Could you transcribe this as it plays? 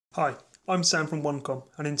Hi, I'm Sam from OneCom,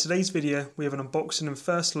 and in today's video we have an unboxing and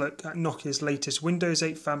first look at Nokia's latest Windows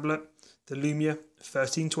 8 phablet, the Lumia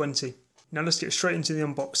 1320. Now let's get straight into the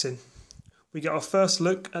unboxing. We get our first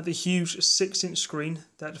look at the huge 6-inch screen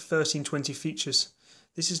that the 1320 features.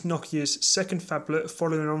 This is Nokia's second phablet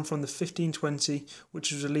following on from the 1520,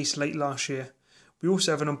 which was released late last year. We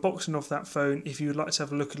also have an unboxing of that phone. If you would like to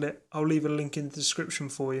have a look at it, I'll leave a link in the description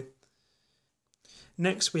for you.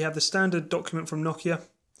 Next we have the standard document from Nokia,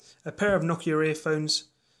 a pair of Nokia earphones,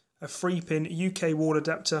 a 3-pin UK wall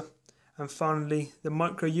adapter, and finally the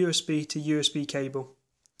micro USB to USB cable.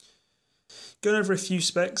 Going over a few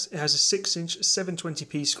specs, it has a 6-inch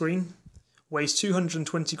 720p screen, weighs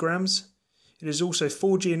 220 grams, it is also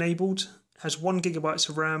 4G enabled, has 1GB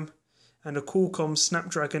of RAM, and a Qualcomm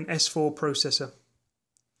Snapdragon S4 processor.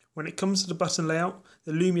 When it comes to the button layout,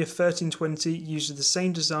 the Lumia 1320 uses the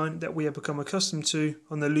same design that we have become accustomed to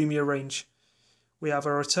on the Lumia range. We have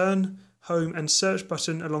a return, home and search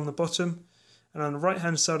button along the bottom, and on the right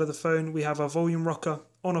hand side of the phone we have our volume rocker,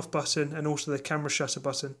 on-off button and also the camera shutter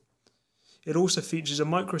button. It also features a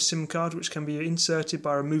micro SIM card which can be inserted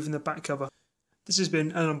by removing the back cover. This has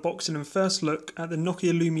been an unboxing and first look at the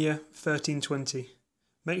Nokia Lumia 1320.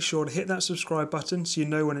 Make sure to hit that subscribe button so you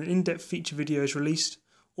know when an in-depth feature video is released.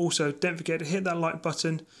 Also, don't forget to hit that like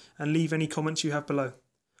button and leave any comments you have below.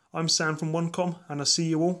 I'm Sam from OneCom and I'll see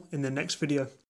you all in the next video.